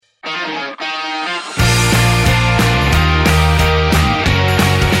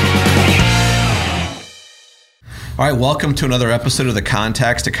All right, welcome to another episode of the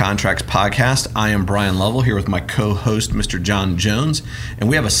Contacts to Contracts podcast. I am Brian Lovell here with my co-host, Mr. John Jones, and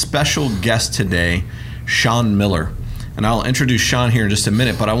we have a special guest today, Shawn Miller. And I'll introduce Shawn here in just a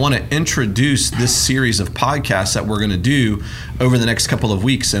minute, but I want to introduce this series of podcasts that we're going to do over the next couple of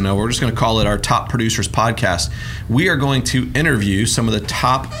weeks, and we're just going to call it our Top Producers Podcast. We are going to interview some of the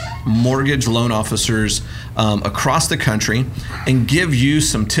top mortgage loan officers across the country and give you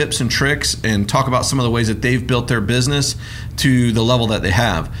some tips and tricks and talk about some of the ways that they've built their business to the level that they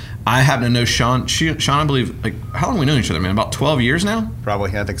have. I happen to know Shawn. Shawn, I believe, like, how long have we known each other, man? About 12 years now?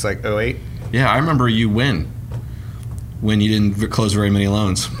 Probably, I think it's like 08. Yeah, I remember you when you didn't close very many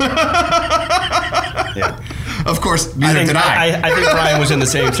loans. Yeah. Of course, neither did I. I think Brian was in the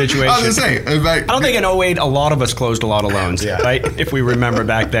same situation. I was going to say. I don't think in 08 a lot of us closed a lot of loans, right? If we remember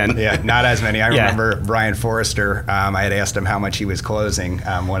back then. Yeah, not as many. I remember Brian Forrester, I had asked him how much he was closing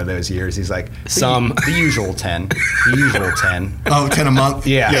one of those years. He's like, the usual 10. The usual 10. Oh, 10 a month?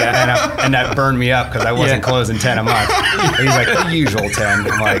 Yeah. And that burned me up because I wasn't closing 10 a month. He's like, the usual 10.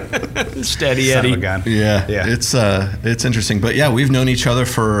 I'm like, steady Eddie. Yeah. It's interesting. But yeah, we've known each other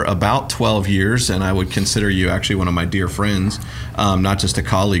for about 12 years, and I would consider you actually one of my dear friends, not just a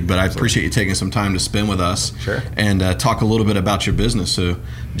colleague, but I appreciate you taking some time to spend with us. Sure. And talk a little bit about your business. So,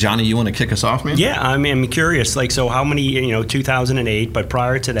 Johnny, you want to kick us off, man? Yeah, I'm curious. Like, so how many? 2008. But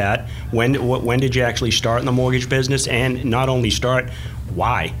prior to that, when did you actually start in the mortgage business? And not only start,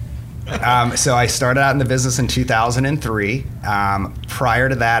 why? So I started out in the business in 2003. Prior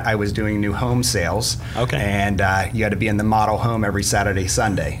to that, I was doing new home sales. Okay. And you had to be in the model home every Saturday,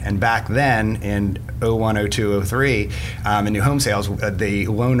 Sunday. And back then, in 01, 02, 03, in new home sales, the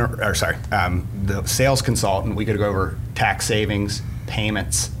sales consultant, we could go over tax savings,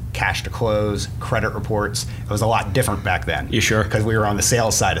 payments, cash to close, credit reports. It was a lot different back then. You sure? Because we were on the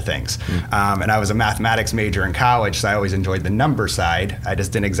sales side of things. And I was a mathematics major in college, so I always enjoyed the number side. I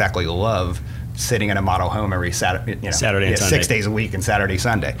just didn't exactly love sitting in a model home every Saturday and Sunday. 6 days a week and Saturday,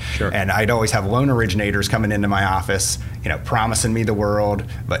 Sunday. Sure. And I'd always have loan originators coming into my office, promising me the world,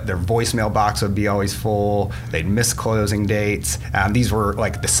 but their voicemail box would be always full. They'd miss closing dates. These were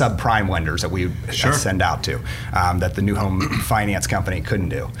like the subprime lenders that we would send out to, that the new home finance company couldn't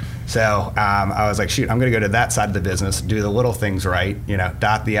do. So I was like, shoot, I'm going to go to that side of the business, do the little things right,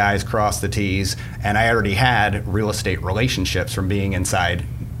 dot the I's, cross the T's. And I already had real estate relationships from being inside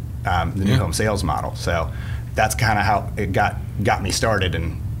the new home sales model. So that's kind of how it got me started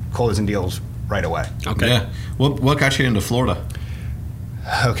and closing deals right away. Okay. Yeah. What got you into Florida?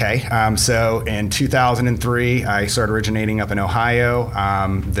 Okay. So in 2003, I started originating up in Ohio.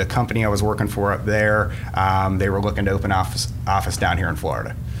 The company I was working for up there, they were looking to open office down here in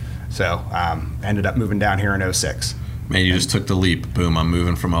Florida. So ended up moving down here in 06. Man, you just took the leap. Boom, I'm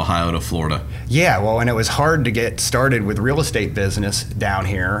moving from Ohio to Florida. Yeah, well, and it was hard to get started with real estate business down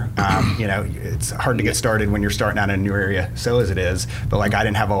here. It's hard to get started when you're starting out in a new area, so as it is. But I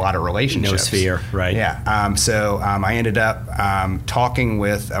didn't have a lot of relationships. No sphere, right? Yeah. So I ended up talking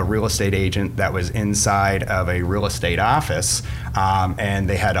with a real estate agent that was inside of a real estate office, and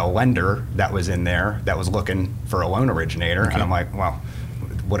they had a lender that was in there that was looking for a loan originator. Okay. And I'm like, well,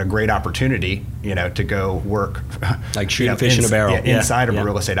 what a great opportunity, to go work like shooting fish in a barrel inside of a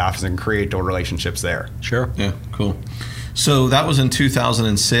real estate office and create those relationships there. Sure. Yeah, cool. So that was in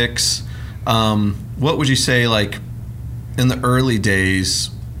 2006. What would you say, like, in the early days,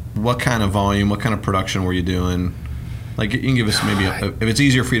 what kind of volume, what kind of production were you doing? Like, you can give us maybe, if it's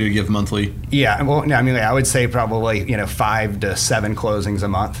easier for you to give monthly. Yeah, well, I would say probably, 5 to 7 closings a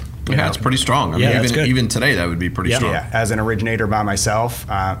month. Yeah, it's pretty strong. I mean, even today, that would be pretty strong. Yeah, as an originator by myself,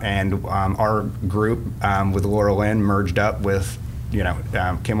 and our group with Laura Lynn merged up with,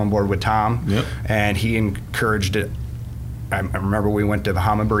 came on board with Tom, and he encouraged it. I remember we went to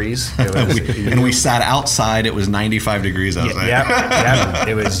Bahama Breeze. And we sat outside. It was 95 degrees outside. Yeah.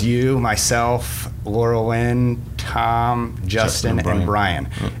 It was you, myself, Laura Lynn, Tom, Justin and Brian.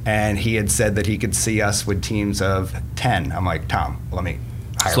 And he had said that he could see us with teams of 10. I'm like, Tom, let me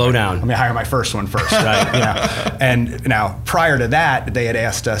slow down. Let me hire my first one first, right? And now, prior to that, they had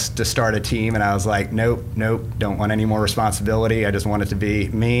asked us to start a team, and I was like, nope, don't want any more responsibility. I just want it to be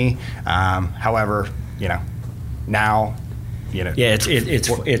me. However, now, Yeah,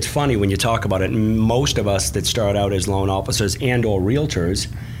 it's funny when you talk about it. Most of us that start out as loan officers and or realtors,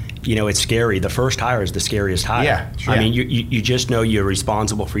 it's scary. The first hire is the scariest hire. Yeah, sure. I mean, you just know you're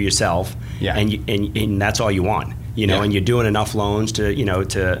responsible for yourself, and that's all you want. and you're doing enough loans to,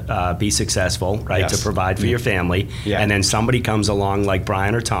 to be successful, right? Yes. To provide for your family. Yeah. And then somebody comes along like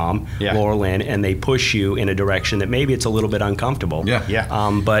Brian or Tom, Laura Lynn, and they push you in a direction that maybe it's a little bit uncomfortable.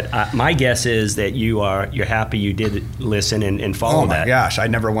 But my guess is that you're happy you did listen and follow that. Oh my gosh,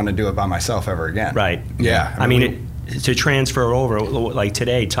 I'd never want to do it by myself ever again. Right. Yeah. I mean, to transfer over, like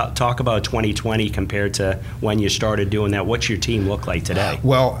today, talk about 2020 compared to when you started doing that. What's your team look like today?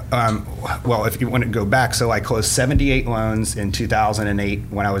 Well, if you want to go back, so I closed 78 loans in 2008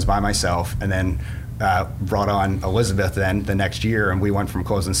 when I was by myself, and then brought on Elizabeth then the next year, and we went from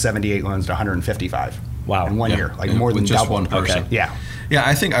closing 78 loans to 155. Wow. In 1 year, like more than just double. one person. Okay. Yeah. Yeah,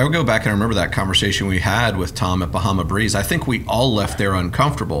 I think I would go back and remember that conversation we had with Tom at Bahama Breeze. I think we all left there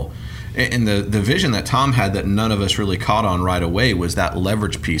uncomfortable. And the vision that Tom had that none of us really caught on right away was that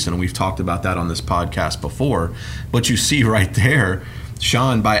leverage piece. And we've talked about that on this podcast before. But you see right there,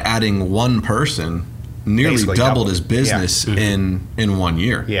 Shawn, by adding one person, nearly Basically doubled his business Yeah. in 1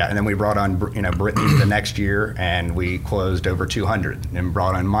 year. Yeah, and then we brought on Brittany the next year, and we closed over 200, and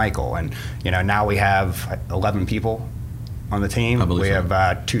brought on Michael, and now we have 11 people on the team. I believe We so.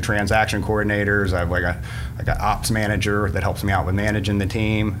 have 2 transaction coordinators. I have like an ops manager that helps me out with managing the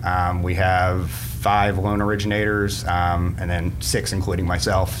team. We have 5 loan originators, and then 6 including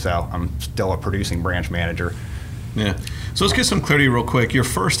myself. So I'm still a producing branch manager. Yeah. So let's get some clarity real quick. Your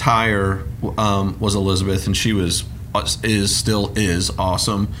first hire was Elizabeth, and she still is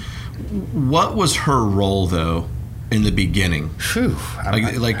awesome. What was her role though in the beginning? Phew.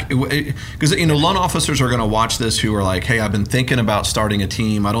 Because loan officers are going to watch this who are like, hey, I've been thinking about starting a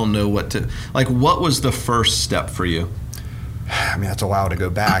team. I don't know what to like. What was the first step for you? I mean, that's a while to go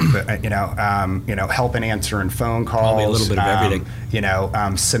back, but helping answering phone calls, Probably a little bit of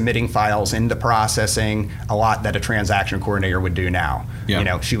everything. Submitting files into processing, a lot that a transaction coordinator would do now.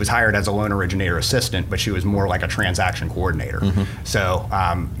 Yeah. She was hired as a loan originator assistant, but she was more like a transaction coordinator. Mm-hmm. So,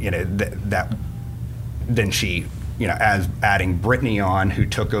 then she, as adding Brittany on, who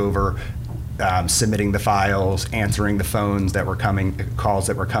took over. Submitting the files, answering the calls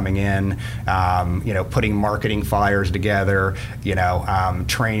that were coming in, putting marketing flyers together,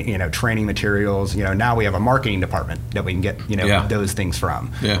 training materials. Now we have a marketing department that we can get those things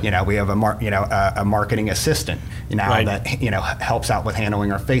from. Yeah. We have a marketing assistant that helps out with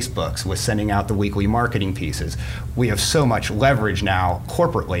handling our Facebooks, with sending out the weekly marketing pieces. We have so much leverage now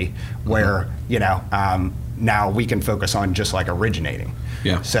corporately where now we can focus on just like originating.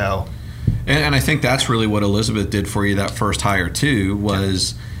 Yeah. So. And I think that's really what Elizabeth did for you that first hire too,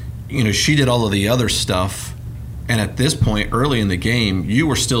 was, she did all of the other stuff. And at this point, early in the game, you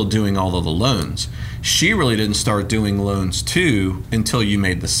were still doing all of the loans. She really didn't start doing loans too until you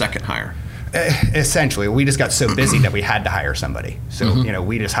made the second hire. Essentially, we just got so busy that we had to hire somebody. So, Mm-hmm.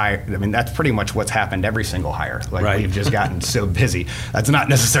 we just hired. I mean, that's pretty much what's happened every single hire. Like, Right. we've just gotten so busy. That's not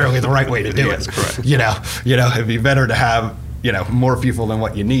necessarily the right way to do it. Correct. It'd be better to have, more people than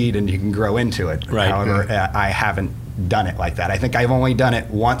what you need, and you can grow into it. Right. However, I haven't done it like that. I think I've only done it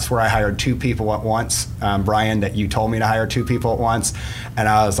once where I hired 2 people at once. Brian, that you told me to hire 2 people at once, and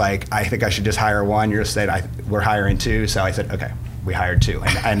I was like, I think I should just hire one. You just said we're hiring 2, so I said, okay. We hired 2,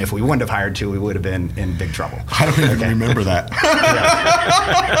 and if we wouldn't have hired 2, we would have been in big trouble. I don't even remember that.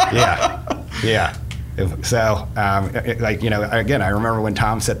 Yeah. So, again, I remember when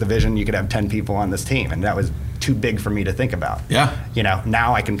Tom set the vision, you could have 10 people on this team, and that was too big for me to think about. Yeah.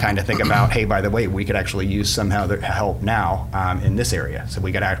 Now I can kind of think about, hey, by the way, we could actually use somehow the help now in this area, so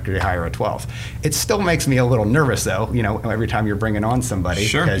we could actually hire a 12th. It still makes me a little nervous, though. Every time you're bringing on somebody,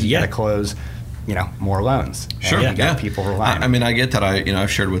 Sure. because you got to close. More loans. Sure. And you got people relying. I mean, I get that. I've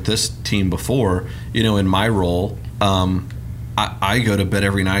shared with this team before. In my role, I go to bed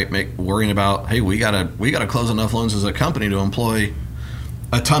every night worrying about, hey, we gotta close enough loans as a company to employ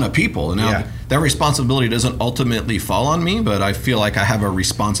a ton of people. And now that responsibility doesn't ultimately fall on me, but I feel like I have a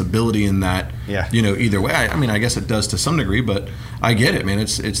responsibility in that. Yeah. Either way. I mean, I guess it does to some degree, but I get it, man.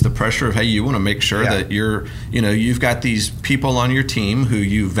 It's the pressure of, hey, you want to make sure that you've got these people on your team who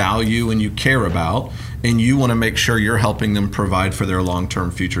you value and you care about, and you want to make sure you're helping them provide for their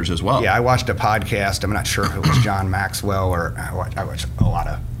long-term futures as well. Yeah, I watched a podcast. I'm not sure if it was John Maxwell or I watched a lot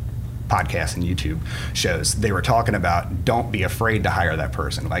of podcasts and YouTube shows. They were talking about, don't be afraid to hire that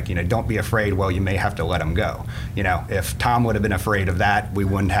person. Like, don't be afraid, well, you may have to let them go. If Tom would have been afraid of that, we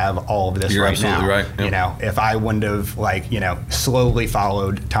wouldn't have all of this You're right now. absolutely right. Yep. If I wouldn't have slowly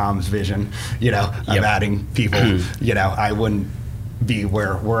followed Tom's vision, of adding people, I wouldn't be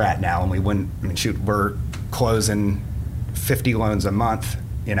where we're at now, and we wouldn't, we're closing 50 loans a month,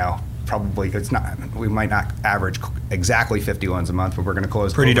 probably, we might not average exactly 50 loans a month, but we're going to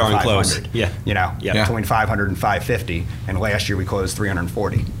close pretty darn 500, close. Between 500 and 550. And last year we closed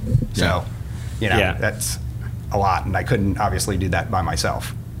 340. So, that's a lot, and I couldn't obviously do that by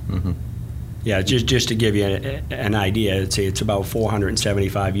myself. Mm-hmm. Yeah, just to give you an idea, it's about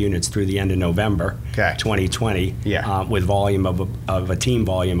 475 units through the end of November 2020, with volume of a team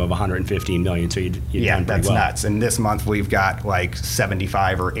volume of 115 million. So you've done pretty well. That's nuts. And this month we've got like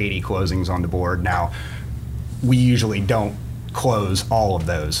 75 or 80 closings on the board. Now, we usually don't close all of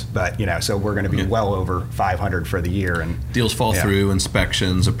those, but so we're going to be well over 500 for the year. And deals fall through,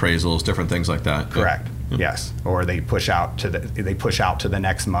 inspections, appraisals, different things like that. Correct. Yes, or they push out to the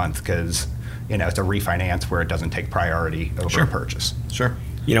next month because it's a refinance where it doesn't take priority over a purchase. Sure.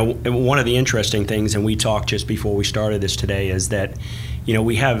 One of the interesting things, and we talked just before we started this today, is that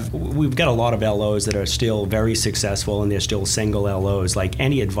we've got a lot of LOs that are still very successful, and they're still single LOs. Like,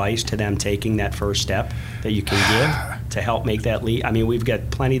 any advice to them taking that first step that you can give to help make that leap? I mean, we've got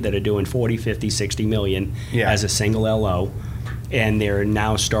plenty that are doing 40, 50, 60 million as a single LO, and they're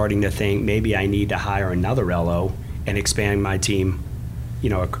now starting to think, maybe I need to hire another LO and expand my team,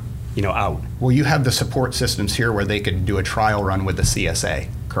 out. Well, you have the support systems here where they could do a trial run with the CSA,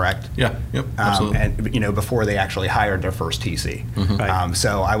 correct? Yeah, yep, absolutely. And before they actually hired their first TC. Mm-hmm. Right.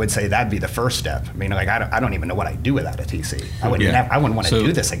 So I would say that'd be the first step. I mean, I don't even know what I'd do without a TC. I wouldn't want to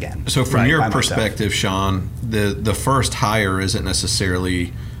do this again. So from your perspective, Shawn, the first hire isn't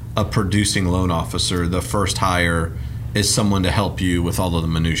necessarily a producing loan officer. The first hire is someone to help you with all of the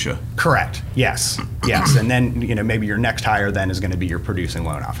minutia. Correct. Yes. And then maybe your next hire then is going to be your producing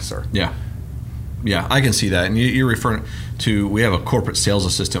loan officer. Yeah, I can see that. And you're referring to, we have a corporate sales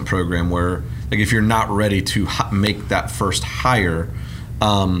assistant program where, like, if you're not ready to make that first hire,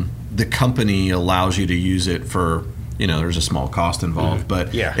 the company allows you to use it for, there's a small cost involved,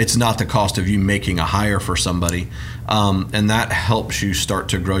 but it's not the cost of you making a hire for somebody, and that helps you start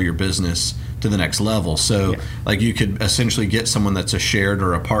to grow your business to the next level. So like, you could essentially get someone that's a shared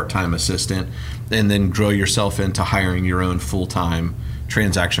or a part-time assistant and then grow yourself into hiring your own full-time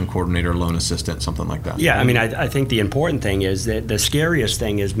transaction coordinator, loan assistant, something like that. Yeah, I mean, I think the important thing is that the scariest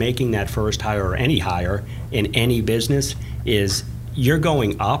thing is making that first hire, or any hire in any business, is you're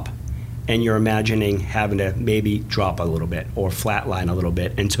going up and you're imagining having to maybe drop a little bit or flatline a little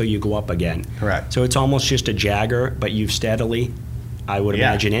bit until you go up again. Correct. So it's almost just a jagger, but you've steadily, I would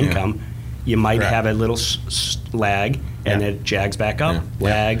imagine, income. You might have a little lag, and it jags back up,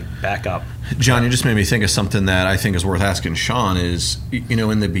 lag, back up. John, you just made me think of something that I think is worth asking Shawn is,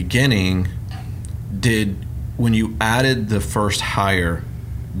 in the beginning, when you added the first hire,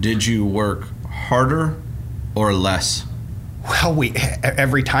 did you work harder or less? Well,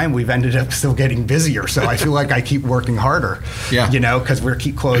 every time we've ended up still getting busier, so I feel like I keep working harder. Because we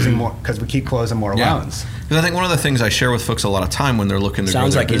keep closing more loans. Because I think one of the things I share with folks a lot of time when they're looking to grow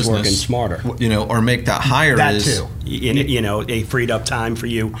their business, he's working smarter, or make that hire too. A freed up time for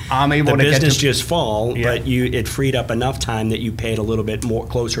you. I'm able the to business just fall, but it freed up enough time that you paid a little bit more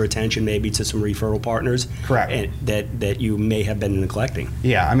closer attention, maybe to some referral partners. Correct. And that you may have been neglecting.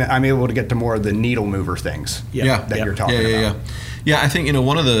 Yeah, I'm able to get to more of the needle mover things. That you're talking about. Yeah, I think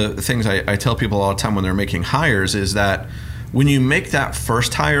one of the things I tell people all the time when they're making hires is that when you make that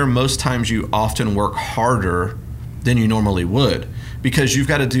first hire, most times you often work harder than you normally would, because you've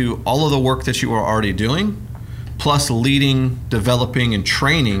got to do all of the work that you are already doing, plus leading, developing, and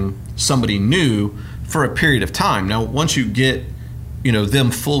training somebody new for a period of time. Now, once you get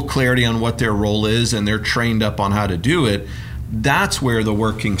them full clarity on what their role is and they're trained up on how to do it, that's where the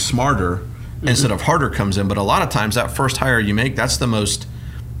working smarter instead of harder comes in. But a lot of times that first hire you make, that's the most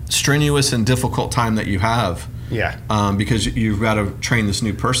strenuous and difficult time that you have. Because you've got to train this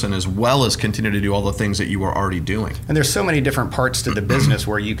new person as well as continue to do all the things that you were already doing. And there's so many different parts to the business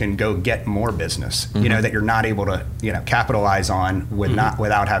where you can go get more business, that you're not able to, capitalize on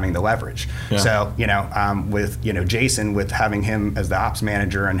without having the leverage. So, with, Jason, with having him as the ops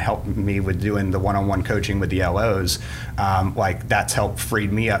manager and helping me with doing the one-on-one coaching with the LOs, that's helped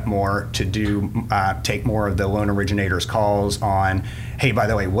freed me up more to do, take more of the loan originators' calls on, hey, by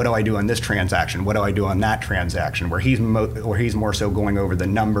the way, what do I do on this transaction? What do I do on that transaction? Where he's more so going over the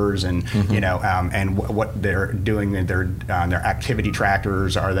numbers and and what they're doing in their activity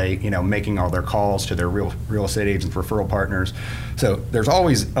trackers. Are they making all their calls to their real estate agents, referral partners? So there's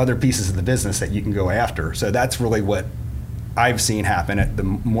always other pieces of the business that you can go after. So that's really what I've seen happen. The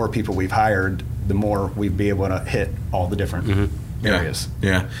more people we've hired, the more we'd be able to hit all the different areas.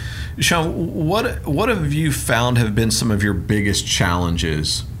 Yeah. Shawn, what have you found have been some of your biggest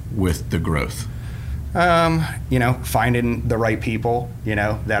challenges with the growth? Finding the right people,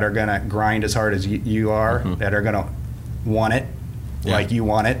 that are going to grind as hard as you are, that are going to want it like you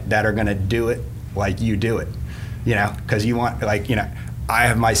want it, that are going to do it like you do it, because you want, I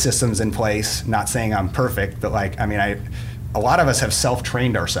have my systems in place, not saying I'm perfect, but a lot of us have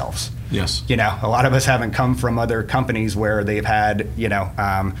self-trained ourselves. Yes. A lot of us haven't come from other companies where they've had,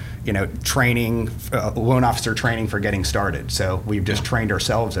 training, loan officer training for getting started. So we've just trained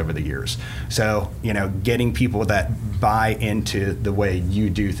ourselves over the years. So, getting people that buy into the way you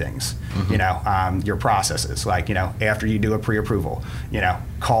do things, your processes, after you do a pre-approval,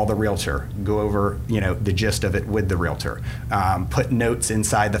 call the realtor, go over, the gist of it with the realtor, put notes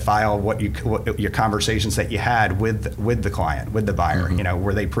inside the file, what your conversations that you had with the client, with the buyer,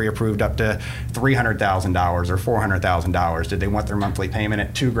 were they pre-approved up to $300,000 or $400,000? Did they want their monthly payment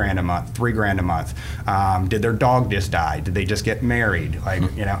at $2,000 a month, $3,000 a month? Did their dog just die? Did they just get married?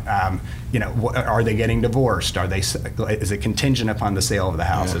 Are they getting divorced? Is it contingent upon the sale of the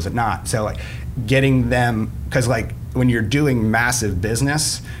house? Is it not? So getting them, because when you're doing massive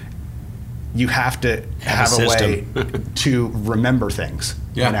business, you have to have a way to remember things.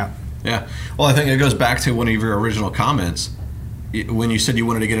 Yeah. Well, I think it goes back to one of your original comments when you said you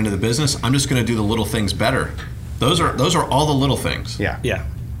wanted to get into the business. I'm just going to do the little things better. Those are all the little things. Yeah.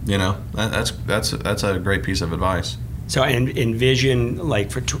 That's a great piece of advice. So, and vision,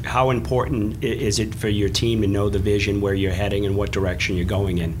 how important is it for your team to know the vision, where you're heading and what direction you're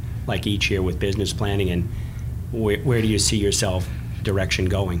going in, each year with business planning, and where do you see yourself direction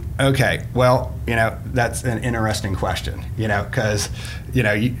going? Okay, well, that's an interesting question, because,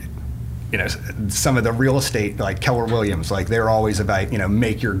 some of the real estate, like Keller Williams, they're always about,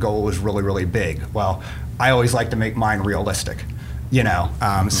 make your goals really, really big. Well, I always like to make mine realistic.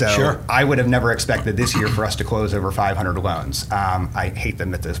 Sure. I would have never expected this year for us to close over 500 loans. I hate to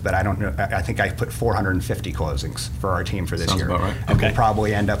admit this, but I don't know. I think I put 450 closings for our team for this Sounds year. About right. And we'll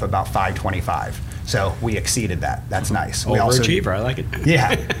probably end up about 525. So we exceeded that. That's nice. Overachiever, I like it.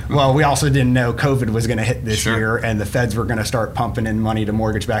 Yeah. Well, we also didn't know COVID was going to hit this year, and the feds were going to start pumping in money to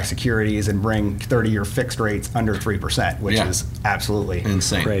mortgage-backed securities and bring 30-year fixed rates under 3%, which is absolutely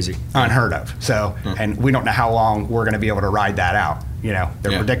insane, crazy, unheard of. So, and we don't know how long we're going to be able to ride that out.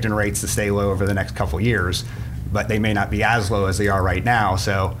 They're predicting rates to stay low over the next couple of years, but they may not be as low as they are right now.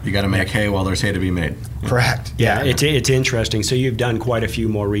 So you got to make hay while there's hay to be made. Correct. Yeah, it's interesting. So you've done quite a few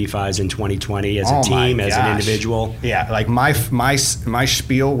more refis in 2020 as a team, as an individual. Yeah, my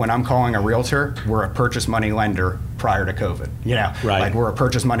spiel when I'm calling a realtor, we're a purchase money lender prior to COVID. Right. We're a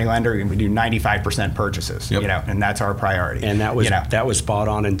purchase money lender, and we do 95% purchases. And that's our priority. And that was spot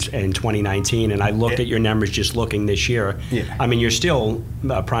on in 2019. And I looked at your numbers just looking this year. Yeah. I mean, you're still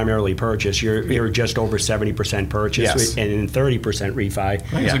primarily purchase. You're just over 70% purchase and 30%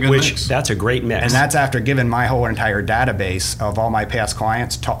 refi, that's a great mix. And that's after giving my whole entire database of all my past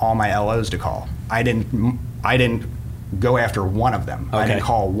clients to all my LOs to call. I didn't go after one of them. Okay. I didn't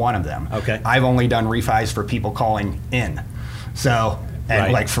call one of them. Okay. I've only done refis for people calling in. So,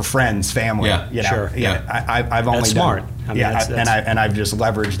 and for friends, family. Sure. I've only that's done. Smart. I mean, and I've just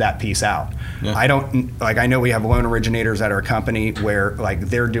leveraged that piece out. Yeah. I don't I know we have loan originators at our company where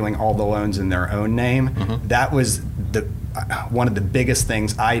they're doing all the loans in their own name. Mm-hmm. That was one of the biggest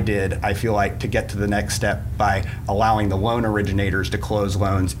things I did, I feel like, to get to the next step by allowing the loan originators to close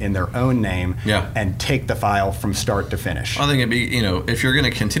loans in their own name and take the file from start to finish. I think it'd be, if you're going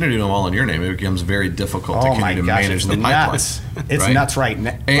to continue to do them all in your name, it becomes very difficult to continue to manage the pipeline. It's nuts right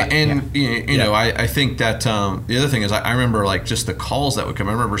now. I think that the other thing is I remember just the calls that would come.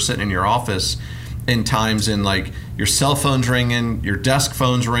 I remember sitting in your office in times and your cell phone's ringing, your desk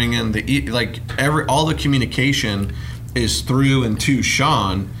phone's ringing, all the communication is through and to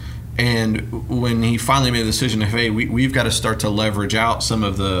Shawn. And when he finally made the decision of, hey, we've got to start to leverage out some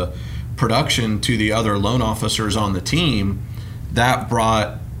of the production to the other loan officers on the team, that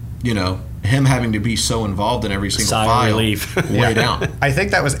brought, him having to be so involved in every single file way down. I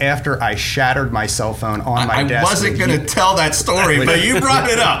think that was after I shattered my cell phone on my desk. I wasn't going to tell that story, but you brought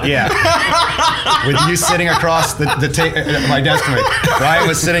it up. Yeah. With you sitting across my desk from me. Brian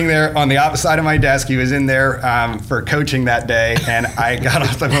was sitting there on the opposite side of my desk. He was in there for coaching that day, and I got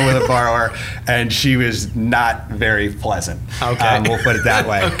off the phone with a borrower, and she was not very pleasant. Okay. We'll put it that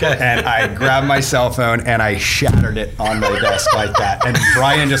way. Okay. And I grabbed my cell phone, and I shattered it on my desk like that. And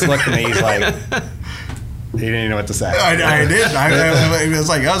Brian just looked at me. He's like, he didn't even know what to say. I did. It was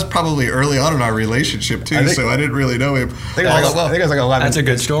I was probably early on in our relationship too, so I didn't really know him. I think it was 11. That's a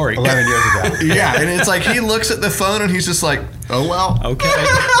good story. 11 years ago. Yeah, and it's he looks at the phone and he's just like, Oh, well. Okay,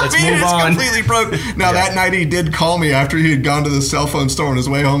 let's move on. It's completely broke. Now, that night he did call me after he had gone to the cell phone store on his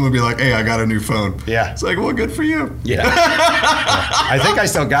way home and be like, hey, I got a new phone. Yeah. It's like, well, good for you. Yeah. I think I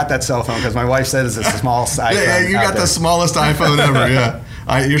still got that cell phone because my wife says it's the smallest iPhone. Yeah, you got the smallest iPhone ever, yeah.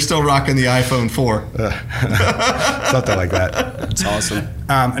 You're still rocking the iPhone 4. Something like that. That's awesome.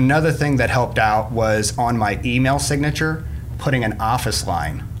 Another thing that helped out was on my email signature, putting an office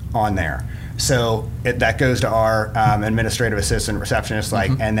line on there. So that goes to our administrative assistant, receptionist,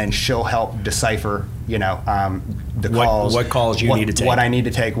 and then she'll help decipher, the calls. What calls you need to take. What I need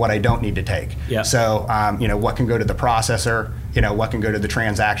to take, what I don't need to take. Yeah. So, what can go to the processor, what can go to the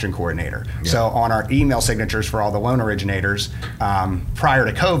transaction coordinator. Yeah. So on our email signatures for all the loan originators, prior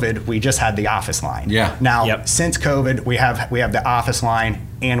to COVID, we just had the office line. Yeah. Now, since COVID, we have the office line,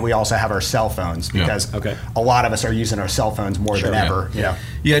 and we also have our cell phones because a lot of us are using our cell phones more than ever. Yeah,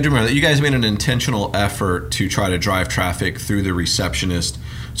 I do remember that. You guys made an intentional effort to try to drive traffic through the receptionist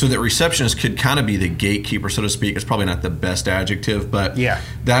so that receptionist could kind of be the gatekeeper, so to speak. It's probably not the best adjective, but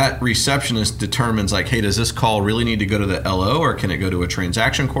that receptionist determines like, hey, does this call really need to go to the LO or can it go to a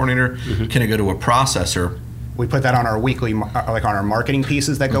transaction coordinator? Can it go to a processor? We put that on our weekly, like on our marketing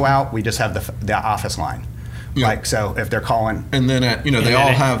pieces that go out, we just have the office line. Yeah. Like, so if they're calling. And then, they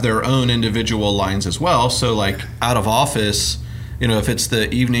all have their own individual lines as well. So like out of office, if it's the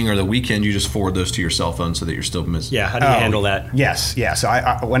evening or the weekend, you just forward those to your cell phone so that you're still missing. Yeah, how do you handle that? Yes, yeah. So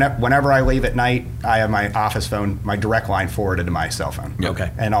whenever I leave at night, I have my office phone, my direct line forwarded to my cell phone. Yep.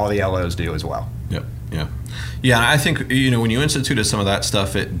 Okay. And all the LOs do as well. Yep, yeah. Yeah, and I think, when you instituted some of that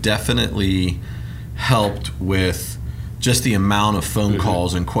stuff, it definitely helped with just the amount of phone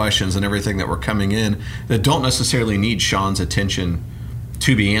calls and questions and everything that were coming in that don't necessarily need Shawn's attention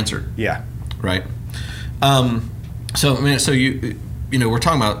to be answered. Yeah. Right? So we're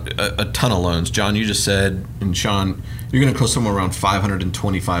talking about a ton of loans. John, you just said, and Shawn, you're going to close somewhere around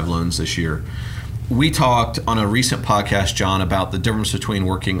 525 loans this year. We talked on a recent podcast, John, about the difference between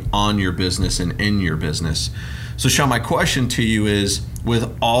working on your business and in your business. So, Shawn, my question to you is,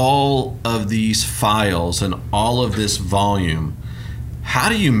 with all of these files and all of this volume, how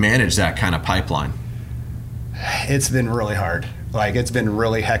do you manage that kind of pipeline? It's been really hard. Like, it's been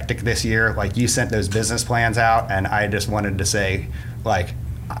really hectic this year. Like, you sent those business plans out, and I just wanted to say, like,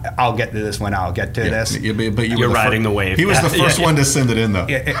 I'll get to this when I'll get to this. But you're riding the wave. He was the first one to send it in, though.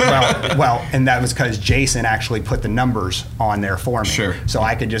 Well, and that was because Jason actually put the numbers on there for me. Sure. So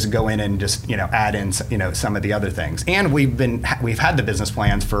I could just go in and just add in some of the other things. And we've had the business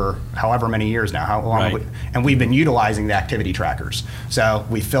plans for however many years now. How long? And we've been utilizing the activity trackers. So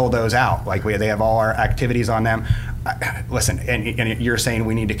we fill those out. Like they have all our activities on them. Listen, and you're saying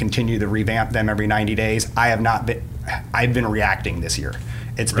we need to continue to revamp them every 90 days. I've been reacting this year.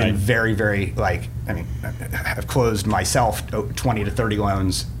 It's been very, very, I've closed myself 20 to 30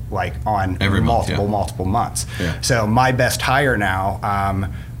 loans on multiple months. Yeah. So my best hire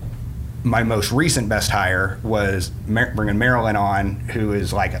now, my most recent best hire was bringing Marilyn on, who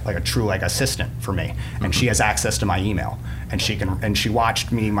is like a true assistant for me, and she has access to my email, and she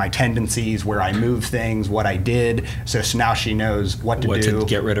watched me, my tendencies, where I move things, what I did, so now she knows what to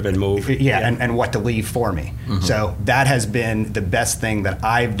get rid of and move. And what to leave for me. So that has been the best thing that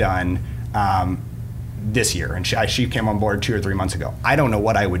I've done this year, and she came on board 2 or 3 months ago. I don't know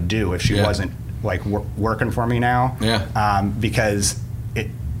what I would do if she wasn't working for me now. Because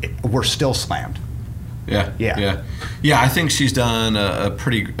we're still slammed. Yeah. I think she's done a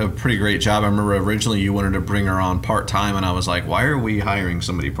pretty great job. I remember originally you wanted to bring her on part-time, and I was like, why are we hiring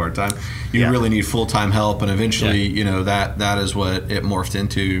somebody part-time? You really need full-time help, and eventually, that is what it morphed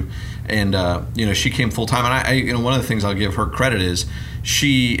into. And she came full-time, and I one of the things I'll give her credit is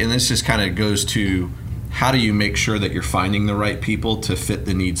and this just kind of goes to how do you make sure that you're finding the right people to fit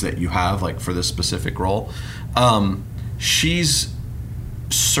the needs that you have, like for this specific role. She's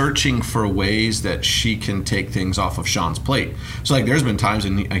searching for ways that she can take things off of Shawn's plate. So there's been times,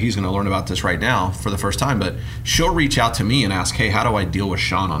 and he's going to learn about this right now for the first time, but she'll reach out to me and ask, hey, how do I deal with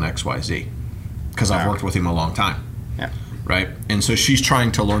Shawn on XYZ? Because I've worked with him a long time. Yeah. Right? And so she's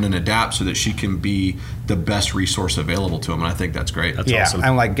trying to learn and adapt so that she can be the best resource available to him, and I think that's great. That's awesome.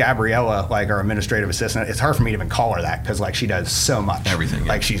 And like Gabriella, our administrative assistant, it's hard for me to even call her that because she does so much. Everything.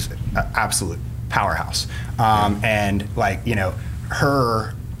 Yeah. She's an absolute powerhouse. And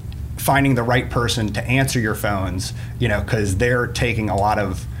her finding the right person to answer your phones, because they're taking a lot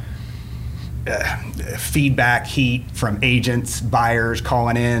of feedback, heat from agents, buyers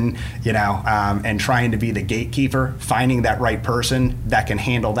calling in, and trying to be the gatekeeper. Finding that right person that can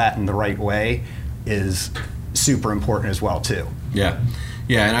handle that in the right way is super important as well, too. Yeah,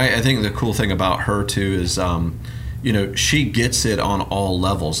 and I think the cool thing about her too is, she gets it on all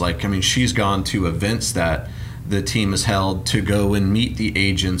levels. Like, I mean, she's gone to events that the team has held to go and meet the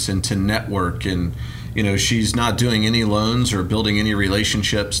agents and to network, and she's not doing any loans or building any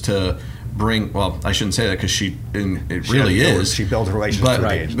relationships to bring. Well, I shouldn't say that because she builds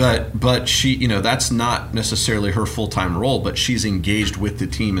relationships. But she, that's not necessarily her full-time role, but she's engaged with the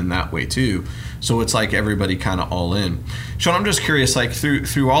team in that way too. So it's like everybody kind of all in. Shawn, I'm just curious, like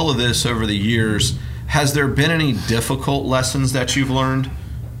through all of this over the years, has there been any difficult lessons that you've learned?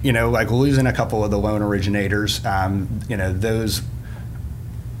 Like losing a couple of the loan originators,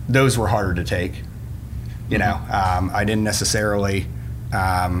 those were harder to take. I didn't necessarily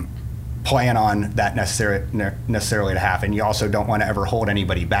plan on that necessarily to happen. You also don't want to ever hold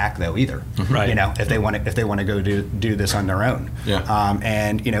anybody back, though, either. Right. If they want to go do this on their own. Yeah.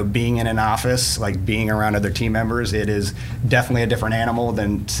 And being in an office, like being around other team members, it is definitely a different animal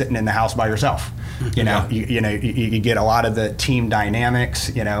than sitting in the house by yourself. You get a lot of the team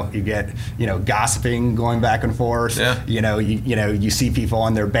dynamics. You get gossiping going back and forth. Yeah. You see people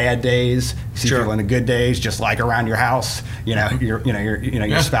on their bad days, see Sure. people on the good days, just like around your house.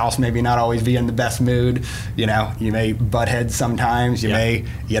 Your spouse maybe not always be in the best mood. You may butt heads sometimes. You may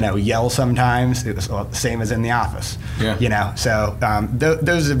yell sometimes. It's the same as in the office. Yeah. So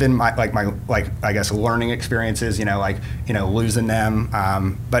those have been my I guess learning experiences. Losing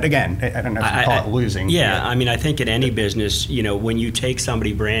them. But again, I don't know if you call it losing. Yeah, I mean, I think in any business, when you take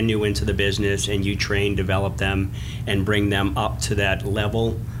somebody brand new into the business and you train, develop them, and bring them up to that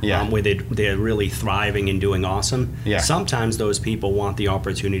level where they're really thriving and doing awesome, sometimes those people want the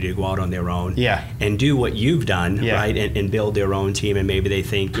opportunity to go out on their own and do what you've done, right, and build their own team, and maybe they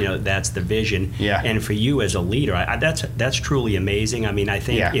think, that's the vision. And for you as a leader, that's truly amazing. I mean, I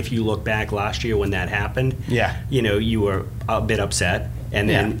think if you look back last year when that happened, you were a bit upset. And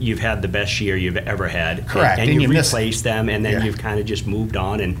then you've had the best year you've ever had. Correct. And you've replaced them, and then you've kind of just moved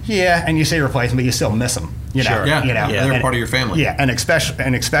on. And and you say replace them, but you still miss them. Sure. They're part of your family. Yeah, and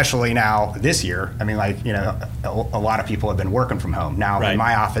especially now this year. I mean, a lot of people have been working from home. Now in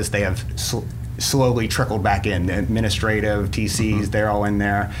my office, they have slowly trickled back in. The administrative TCs, they're all in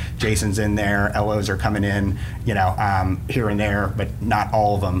there. Jason's in there. LOs are coming in. Here and there, but not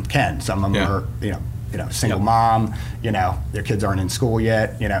all of them can. Some of them are single mom, their kids aren't in school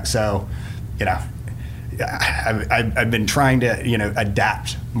yet, so, I've been trying to,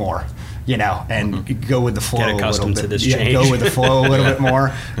 adapt more, and go with the flow Get accustomed a little bit. To this change. Go with the flow a little bit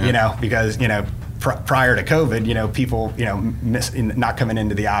more, because, prior to COVID, people, not coming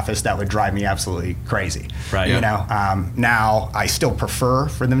into the office, that would drive me absolutely crazy. Right. Now I still prefer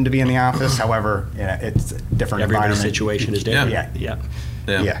for them to be in the office. However, it's a different Everybody's environment. situation is different.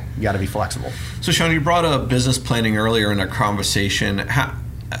 Yeah, you got to be flexible. So, Shawn, you brought up business planning earlier in our conversation.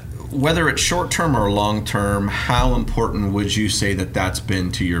 Whether it's short-term or long-term, how important would you say that that's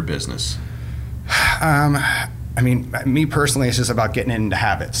been to your business? I mean, me personally, it's just about getting into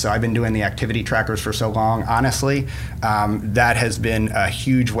habits. So I've been doing the activity trackers for so long. Honestly, that has been a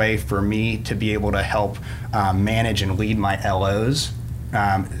huge way for me to be able to help manage and lead my LOs.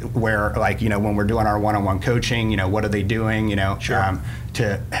 Where, when we're doing our one-on-one coaching, what are they doing,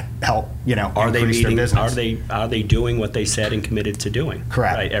 to help, increase their business. Are they doing what they said and committed to doing?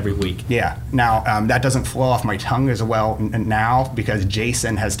 Correct. Right, every week. Yeah. Now, that doesn't flow off my tongue as well now because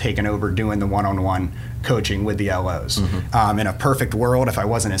Jason has taken over doing the one-on-one coaching with the LOs. In a perfect world, if I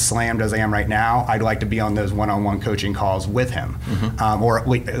wasn't as slammed as I am right now, I'd like to be on those one-on-one coaching calls with him, or at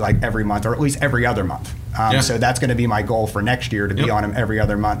least every month, or at least every other month. So that's going to be my goal for next year, to be on him every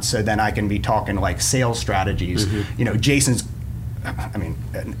other month, so then I can be talking sales strategies. Jason's,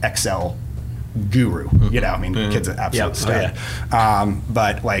 an Excel guru. Kid's an absolute stud.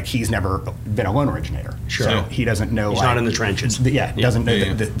 But he's never been a loan originator. Sure. So he doesn't know. He's not in the trenches. Doesn't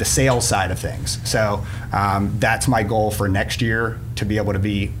know the sales side of things. So that's my goal for next year, to be able to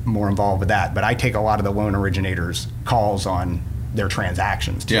be more involved with that. But I take a lot of the loan originators' calls on their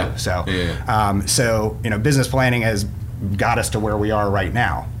transactions too. So business planning has got us to where we are right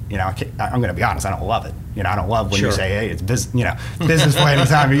now. I'm going to be honest, I don't love it. I don't love when you say, hey, it's business planning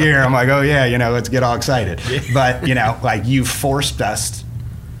time of year. I'm like, oh yeah, let's get all excited. But you forced us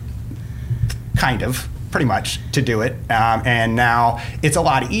pretty much to do it. And now it's a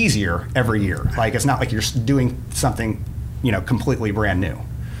lot easier every year. It's not like you're doing something, completely brand new.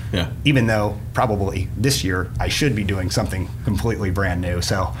 Yeah. Even though probably this year I should be doing something completely brand new.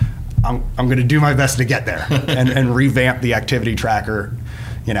 So I'm going to do my best to get there and revamp the activity tracker.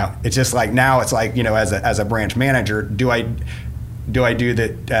 It's just now it's as a branch manager, do I do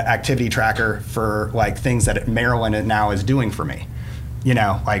the activity tracker for things that Maryland now is doing for me?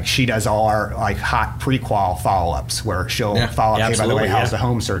 like she does all our like hot pre-qual follow-ups where she'll follow up, hey, by the way, how's the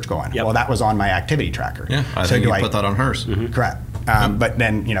home search going? Well, that was on my activity tracker. Yeah, I think you put that on hers. Correct. But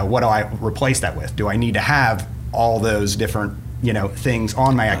then, what do I replace that with? Do I need to have all those different, things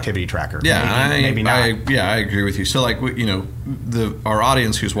on my activity tracker? Yeah, maybe not. I agree with you. So like, our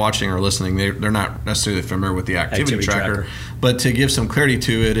audience who's watching or listening, they're not necessarily familiar with the activity tracker. But to give some clarity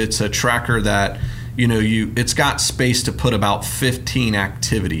to it, it's a tracker that it's got space to put about 15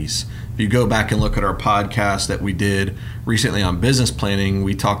 activities. If you go back and look at our podcast that we did recently on business planning,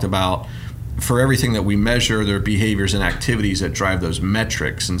 we talked about for everything that we measure, there are behaviors and activities that drive those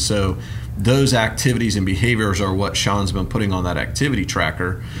metrics. And so those activities and behaviors are what Shawn's been putting on that activity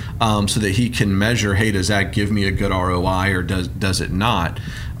tracker, so that he can measure, hey, does that give me a good ROI or does it not?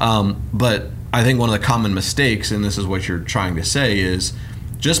 But I think one of the common mistakes, and this is what you're trying to say, is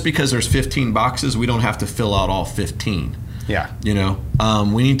just because there's 15 boxes, we don't have to fill out all 15. Yeah.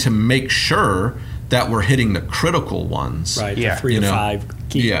 We need to make sure that we're hitting the critical ones. Right. The 3 to 5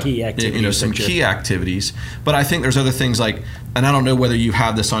 key activities. Some key activities. But I think there's other things like, and I don't know whether you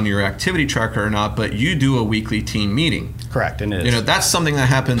have this on your activity tracker or not, but you do a weekly team meeting. Correct. And it is. That's something that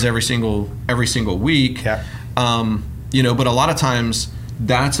happens every single week. Yeah. But a lot of times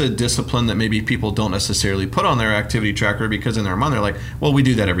that's a discipline that maybe people don't necessarily put on their activity tracker because in their mind they're like, well, we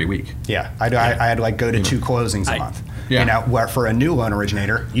do that every week. Yeah, I had to go to 2 closings a month. Yeah. Where for a new loan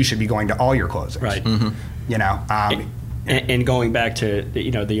originator, you should be going to all your closings. Right. Mm-hmm. And going back to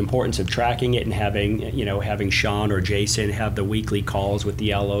the importance of tracking it and having Shawn or Jason have the weekly calls with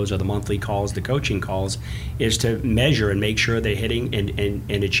the LOs or the monthly calls, the coaching calls, is to measure and make sure they're hitting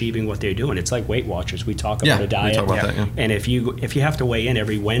and achieving what they're doing. It's like Weight Watchers. We talk about a diet, we talk about that, and if you have to weigh in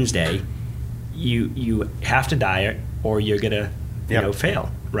every Wednesday, you have to diet or you're gonna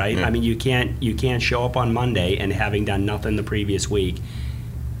fail, right? Yeah. I mean, you can't show up on Monday and having done nothing the previous week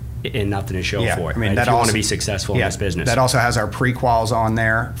and nothing to show for it. I mean, right? that if you also, want to be successful in this business. That also has our pre-quals on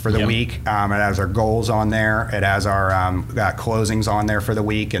there for the week. It has our goals on there. It has our got closings on there for the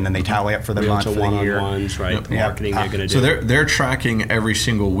week, and then they tally up for the month, for the year. One-on-ones, right? The marketing they're going to do. So they're tracking every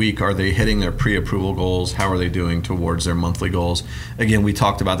single week. Are they hitting their pre-approval goals? How are they doing towards their monthly goals? Again, we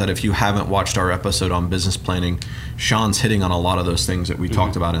talked about that. If you haven't watched our episode on business planning, Shawn's hitting on a lot of those things that we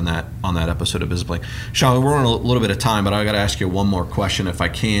talked about on that episode of business planning. Shawn, we're on a little bit of time, but I got to ask you one more question, if I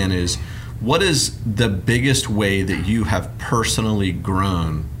can. Is what is the biggest way that you have personally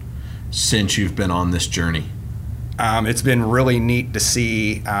grown since you've been on this journey? It's been really neat to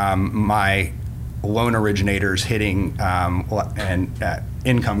see my loan originators hitting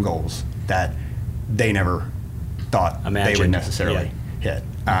income goals that they never thought they would necessarily hit.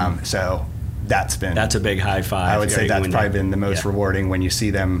 So that's a big high five. I would say that's probably been the most rewarding when you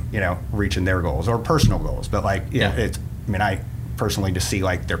see them, reaching their goals or personal goals. But I personally just see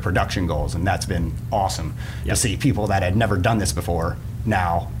like their production goals, and that's been awesome to see people that had never done this before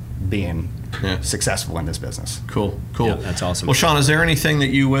now being successful in this business. Cool. Yeah, that's awesome. Well, Shawn, is there anything that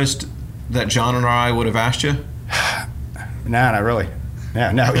you wished that John and I would have asked you? No, not really.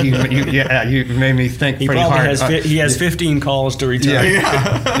 Yeah, no, you made me think pretty hard. He has 15 calls to return. You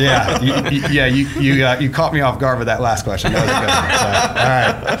caught me off guard with that last question. That was a good one. So,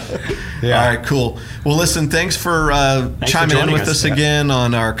 all right. Yeah. All right, cool. Well, listen, thanks for chiming in with us again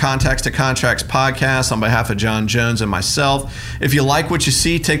on our Contacts to Contracts podcast on behalf of John Jones and myself. If you like what you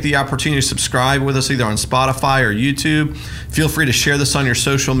see, take the opportunity to subscribe with us either on Spotify or YouTube. Feel free to share this on your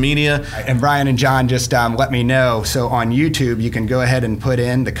social media. And Brian and John just let me know. So on YouTube, you can go ahead and put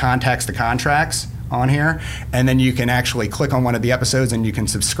in the Contacts to Contracts on here, and then you can actually click on one of the episodes and you can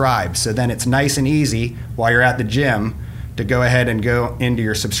subscribe. So then it's nice and easy while you're at the gym to go ahead and go into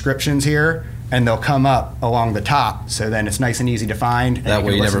your subscriptions here, and they'll come up along the top. So then it's nice and easy to find. That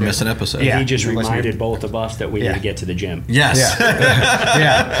way you never miss an episode. Yeah, he just reminded both of us that we need to get to the gym. Yes.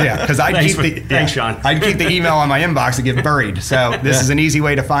 Yeah. Because thanks, Shawn. I'd keep the email on my inbox to get buried. So this is an easy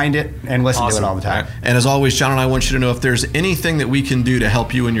way to find it and listen to it all the time. Right. And as always, John and I want you to know if there's anything that we can do to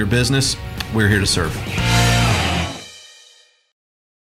help you in your business, we're here to serve.